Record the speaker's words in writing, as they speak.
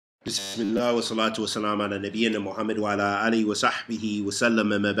Bismillah wa salatu wa salam ala nabiyyina Muhammad wa ala alihi wa sahbihi wa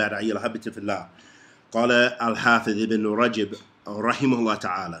sallam ma ba'd ayyuhal habibti fillah. Qala Al-Hafidh Ibn Rajab rahimahullah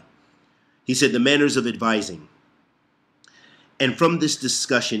ta'ala. He said the manners of advising. And from this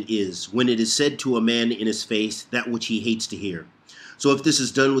discussion is when it is said to a man in his face that which he hates to hear. So if this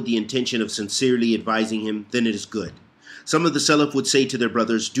is done with the intention of sincerely advising him, then it is good. Some of the Salaf would say to their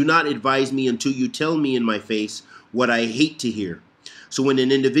brothers, do not advise me until you tell me in my face what I hate to hear. So when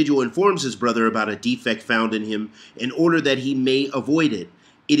an individual informs his brother about a defect found in him in order that he may avoid it,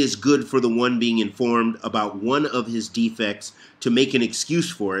 it is good for the one being informed about one of his defects to make an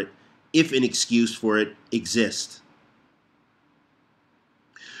excuse for it, if an excuse for it exists.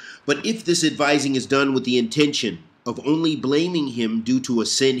 But if this advising is done with the intention of only blaming him due to a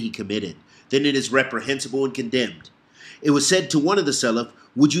sin he committed, then it is reprehensible and condemned. It was said to one of the Salaf,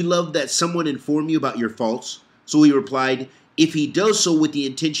 would you love that someone inform you about your faults? So he replied, if he does so with the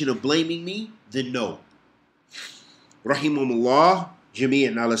intention of blaming me, then no. Rahimahumullah,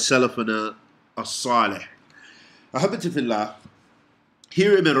 jami'an ala salafana as-salih. Ahabatu fillah.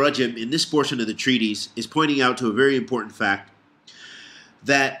 Here Ibn Rajab, in this portion of the treatise, is pointing out to a very important fact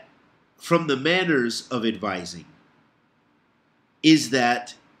that from the manners of advising is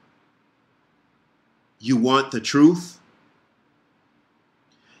that you want the truth,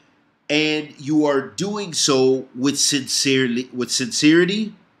 and you are doing so with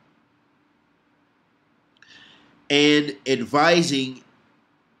sincerity, and advising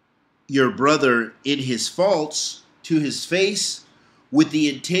your brother in his faults to his face with the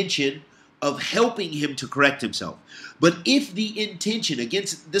intention of helping him to correct himself. But if the intention,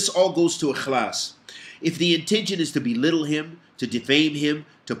 against this all goes to ikhlas, if the intention is to belittle him, to defame him,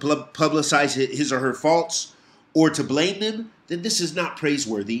 to publicize his or her faults, or to blame them, then this is not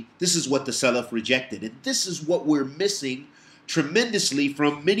praiseworthy. This is what the Salaf rejected. And this is what we're missing tremendously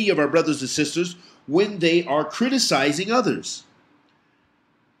from many of our brothers and sisters when they are criticizing others.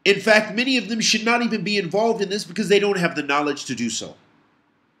 In fact, many of them should not even be involved in this because they don't have the knowledge to do so.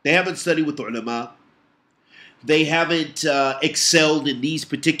 They haven't studied with the ulama. They haven't excelled in these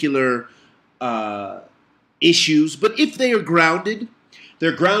particular issues. But if they are grounded,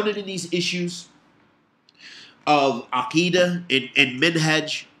 they're grounded in these issues of aqidah and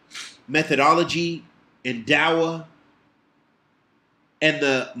minhaj, methodology and dawah, and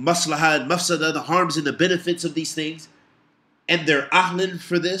the maslahah and mafsada, the harms and the benefits of these things, and they're ahlin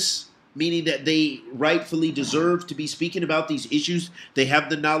for this, meaning that they rightfully deserve to be speaking about these issues, they have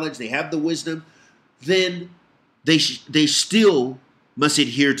the knowledge, they have the wisdom, then they still must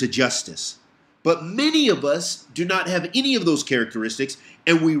adhere to justice. But many of us do not have any of those characteristics,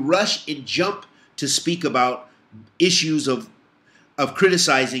 and we rush and jump to speak about issues of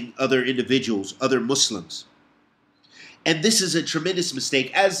criticizing other individuals, other Muslims. And this is a tremendous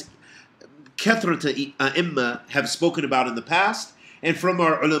mistake, as kathrata a'imma have spoken about in the past, and from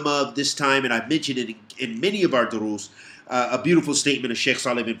our ulama of this time, and I've mentioned it in many of our durus, a beautiful statement of Sheikh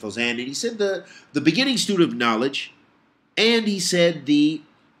Salih bin Fawzan, and he said the beginning student of knowledge, and he said the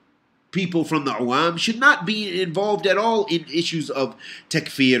people from the awam should not be involved at all in issues of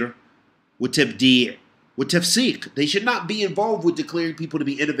takfir, with tabdi', with tafsiq. They should not be involved with declaring people to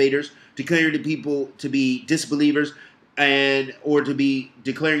be innovators, declaring people to be disbelievers, or to be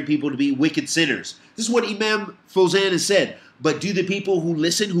declaring people to be wicked sinners. This is what Imam Fawzan has said. But do the people who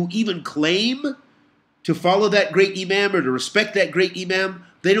listen, who even claim to follow that great Imam or to respect that great Imam,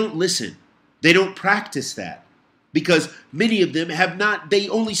 they don't listen. They don't practice that. Because many of them have not, they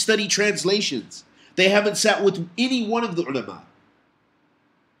only study translations. They haven't sat with any one of the ulama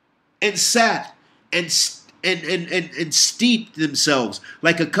and sat and steeped themselves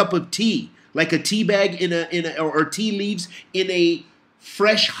like a cup of tea, like a tea bag or tea leaves in a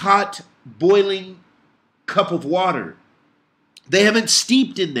fresh, hot, boiling cup of water. They haven't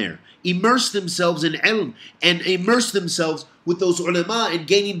steeped in there, immersed themselves in ilm, and immersed themselves with those ulama and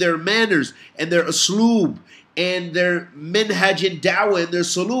gaining their manners and their usloob and their minhaj and da'wah and their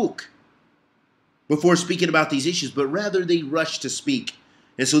suluk before speaking about these issues, but rather they rush to speak.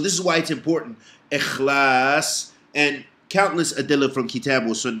 And so this is why it's important, ikhlas, and countless adillah from Kitab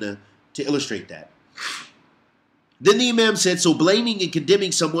wa Sunnah to illustrate that. Then the Imam said, so blaming and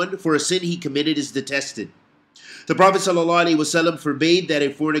condemning someone for a sin he committed is detested. The Prophet ﷺ forbade that a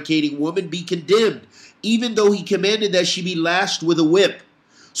fornicating woman be condemned, even though he commanded that she be lashed with a whip.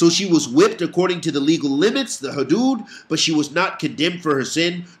 So she was whipped according to the legal limits, the hudud, but she was not condemned for her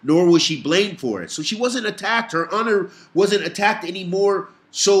sin, nor was she blamed for it. So she wasn't attacked. Her honor wasn't attacked any more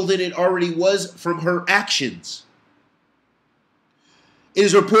so than it already was from her actions. It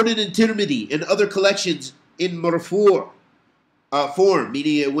is reported in Tirmidhi and other collections in Marfu' form,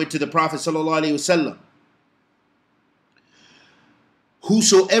 meaning it went to the Prophet sallallahu alaihi wasallam.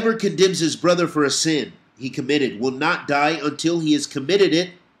 Whosoever condemns his brother for a sin he committed will not die until he has committed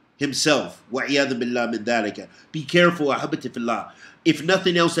it himself. وَعِيَاذًا بِاللَّهِ مِنْ ذَلِكَ. Be careful, أحبتي في الله. If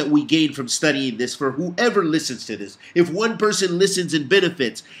nothing else that we gain from studying this, for whoever listens to this, if one person listens and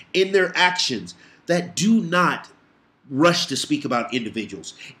benefits in their actions, that do not rush to speak about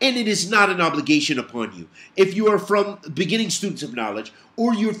individuals. And it is not an obligation upon you. If you are from beginning students of knowledge,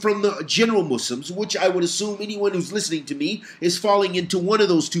 or you're from the general Muslims, which I would assume anyone who's listening to me is falling into one of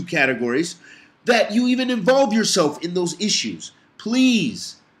those two categories, that you even involve yourself in those issues.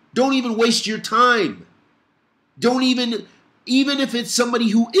 Please, don't even waste your time. Don't even if it's somebody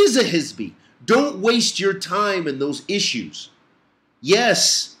who is a Hizbi, don't waste your time in those issues.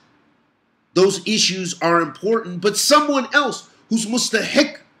 Yes, those issues are important, but someone else who's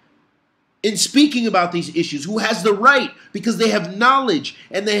mustahiq in speaking about these issues, who has the right, because they have knowledge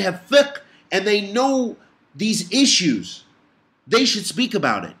and they have fiqh and they know these issues, they should speak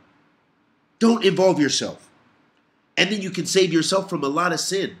about it. Don't involve yourself. And then you can save yourself from a lot of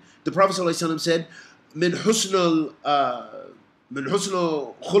sin. The Prophet ﷺ said, min husnul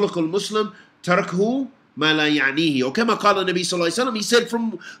khuluqul muslim tarakhu ma la ya'nihi. Or kama qala Nabi sallallahu alaihi wasallam, he said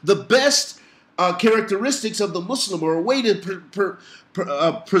from the best characteristics of the Muslim, or a way to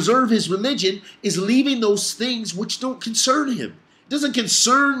preserve his religion, is leaving those things which don't concern him. It doesn't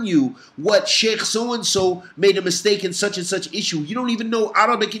concern you what Sheikh so-and-so made a mistake in such and such issue. You don't even know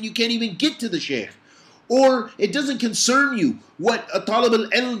Arabic and you can't even get to the Sheikh. Or it doesn't concern you what a talib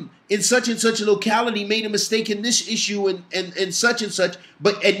al-ilm in such and such a locality made a mistake in this issue and such and such,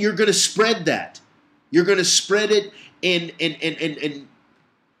 and you're going to spread that. You're going to spread it and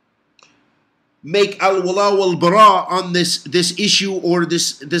make al-wala wal-bara on this issue or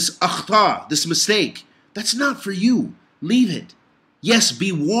this akhta, this mistake. That's not for you. Leave it. Yes,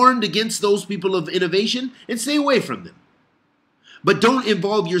 be warned against those people of innovation and stay away from them. But don't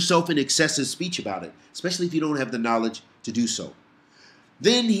involve yourself in excessive speech about it, especially if you don't have the knowledge to do so.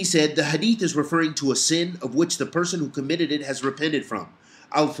 Then he said the hadith is referring to a sin of which the person who committed it has repented from.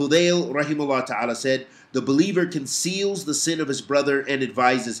 Al-Fudail rahimahullah ta'ala said, the believer conceals the sin of his brother and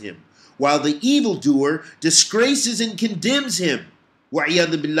advises him, while the evildoer disgraces and condemns him.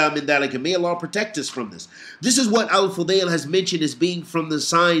 وَعِيَاذًا بِاللَّهِ مِنْ ذَلِكَ. May Allah protect us from this. This is what Al-Fudail has mentioned as being from the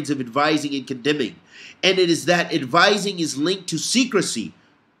signs of advising and condemning. And it is that advising is linked to secrecy,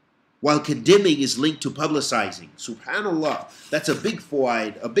 while condemning is linked to publicizing. Subhanallah. That's a big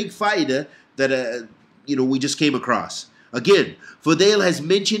fawaid, a big faida that we just came across. Again, Fudail has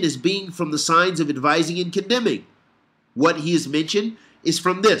mentioned as being from the signs of advising and condemning. What he has mentioned is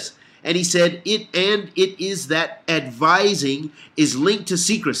from this. And he said, it is that advising is linked to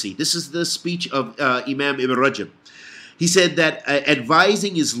secrecy. This is the speech of Imam Ibn Rajab. He said that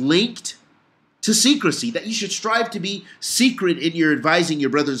advising is linked to secrecy, that you should strive to be secret in your advising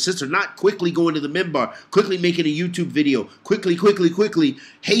your brother and sister, not quickly going to the minbar, quickly making a YouTube video, quickly,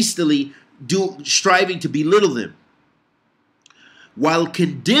 hastily striving to belittle them. While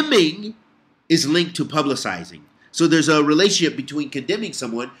condemning is linked to publicizing. So there's a relationship between condemning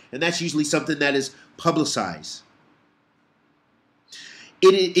someone, and that's usually something that is publicized.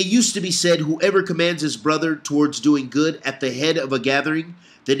 It used to be said, whoever commands his brother towards doing good at the head of a gathering,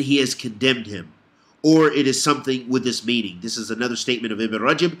 then he has condemned him. Or it is something with this meaning. This is another statement of Ibn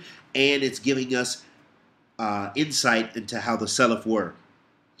Rajab, and it's giving us insight into how the Salaf were.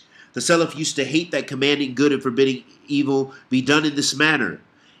 The Salaf used to hate that commanding good and forbidding evil be done in this manner.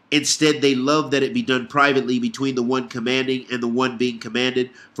 Instead, they loved that it be done privately between the one commanding and the one being commanded,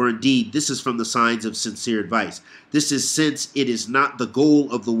 for indeed, this is from the signs of sincere advice. This is since it is not the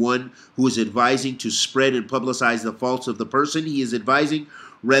goal of the one who is advising to spread and publicize the faults of the person he is advising.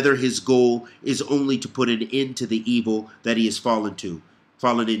 Rather, his goal is only to put an end to the evil that he has fallen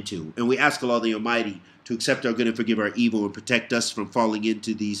into. And we ask Allah the Almighty to accept our good and forgive our evil and protect us from falling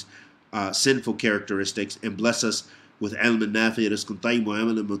into these sinful characteristics, and bless us with ilm nafi, rizqan tayyib wa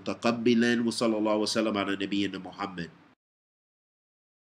amalan mutaqabbilan, wa sallallahu wa sallam ala nabiyyina Muhammad.